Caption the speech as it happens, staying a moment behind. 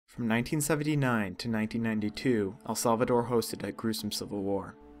From 1979 to 1992, El Salvador hosted a gruesome civil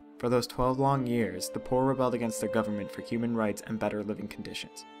war. For those 12 long years, the poor rebelled against their government for human rights and better living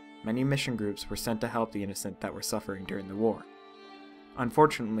conditions. Many mission groups were sent to help the innocent that were suffering during the war.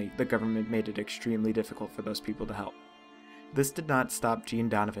 Unfortunately, the government made it extremely difficult for those people to help. This did not stop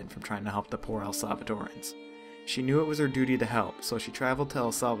Donovan from trying to help the poor El Salvadorans. She knew it was her duty to help, so she traveled to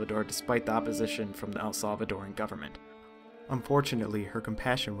El Salvador despite the opposition from the El Salvadoran government. Unfortunately, her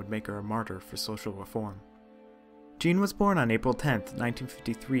compassion would make her a martyr for social reform. Jean was born on April 10,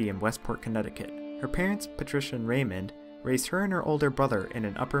 1953 in Westport, Connecticut. Her parents, Patricia and Raymond, raised her and her older brother in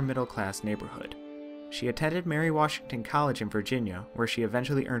an upper-middle-class neighborhood. She attended Mary Washington College in Virginia, where she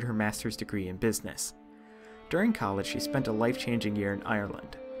eventually earned her master's degree in business. During college, she spent a life-changing year in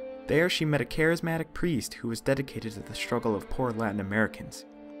Ireland. There, she met a charismatic priest who was dedicated to the struggle of poor Latin Americans.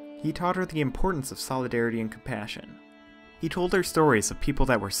 He taught her the importance of solidarity and compassion. He told her stories of people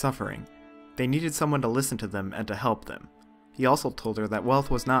that were suffering. They needed someone to listen to them and to help them. He also told her that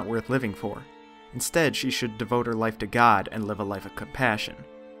wealth was not worth living for. Instead, she should devote her life to God and live a life of compassion.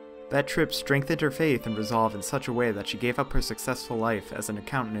 That trip strengthened her faith and resolve in such a way that she gave up her successful life as an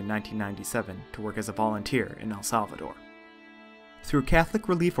accountant in 1997 to work as a volunteer in El Salvador. Through a Catholic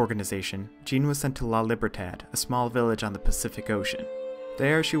relief organization, Jean was sent to La Libertad, a small village on the Pacific Ocean.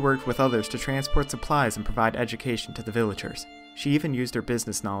 There, she worked with others to transport supplies and provide education to the villagers. She even used her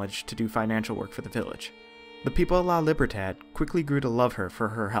business knowledge to do financial work for the village. The people of La Libertad quickly grew to love her for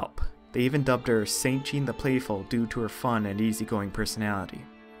her help. They even dubbed her Saint Jean the Playful due to her fun and easygoing personality.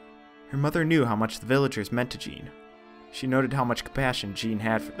 Her mother knew how much the villagers meant to Jean. She noted how much compassion Jean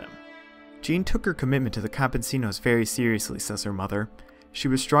had for them. Jean took her commitment to the campesinos very seriously, says her mother. She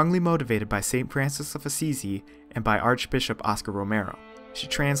was strongly motivated by St. Francis of Assisi and by Archbishop Oscar Romero. She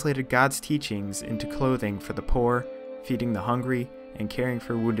translated God's teachings into clothing for the poor, feeding the hungry, and caring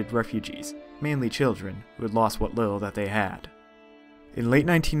for wounded refugees, mainly children, who had lost what little that they had. In late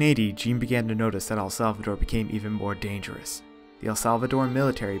 1980, Jean began to notice that El Salvador became even more dangerous. The El Salvadoran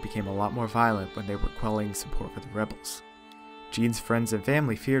military became a lot more violent when they were quelling support for the rebels. Jean's friends and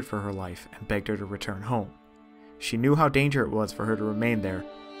family feared for her life and begged her to return home. She knew how dangerous it was for her to remain there.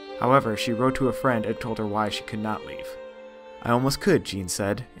 However, she wrote to a friend and told her why she could not leave. "I almost could," Jean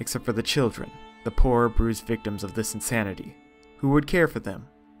said, "except for the children, the poor, bruised victims of this insanity. Who would care for them?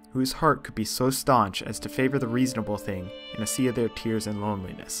 Whose heart could be so staunch as to favor the reasonable thing in a sea of their tears and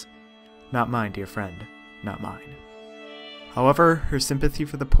loneliness? Not mine, dear friend, not mine." However, her sympathy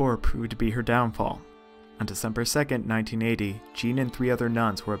for the poor proved to be her downfall. On December 2, 1980, Jean and 3 other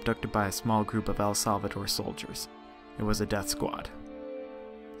nuns were abducted by a small group of El Salvador soldiers. It was a death squad.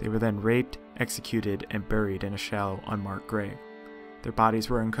 They were then raped, executed, and buried in a shallow, unmarked grave. Their bodies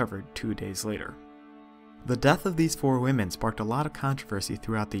were uncovered 2 days later. The death of these 4 women sparked a lot of controversy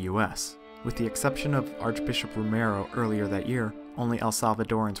throughout the US. With the exception of Archbishop Romero earlier that year, only El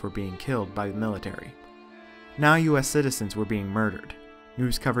Salvadorans were being killed by the military. Now US citizens were being murdered.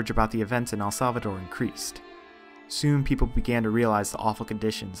 News coverage about the events in El Salvador increased. Soon people began to realize the awful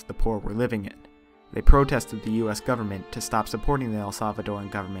conditions the poor were living in. They protested the US government to stop supporting the El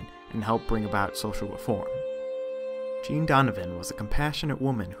Salvadoran government and help bring about social reform. Jean Donovan was a compassionate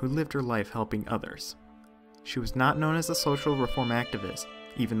woman who lived her life helping others. She was not known as a social reform activist,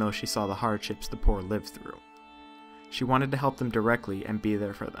 even though she saw the hardships the poor lived through. She wanted to help them directly and be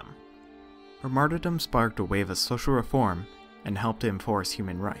there for them. Her martyrdom sparked a wave of social reform and helped to enforce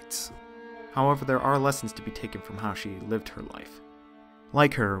human rights. However, there are lessons to be taken from how she lived her life.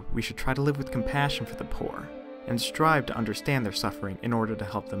 Like her, we should try to live with compassion for the poor, and strive to understand their suffering in order to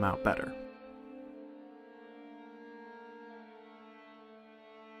help them out better.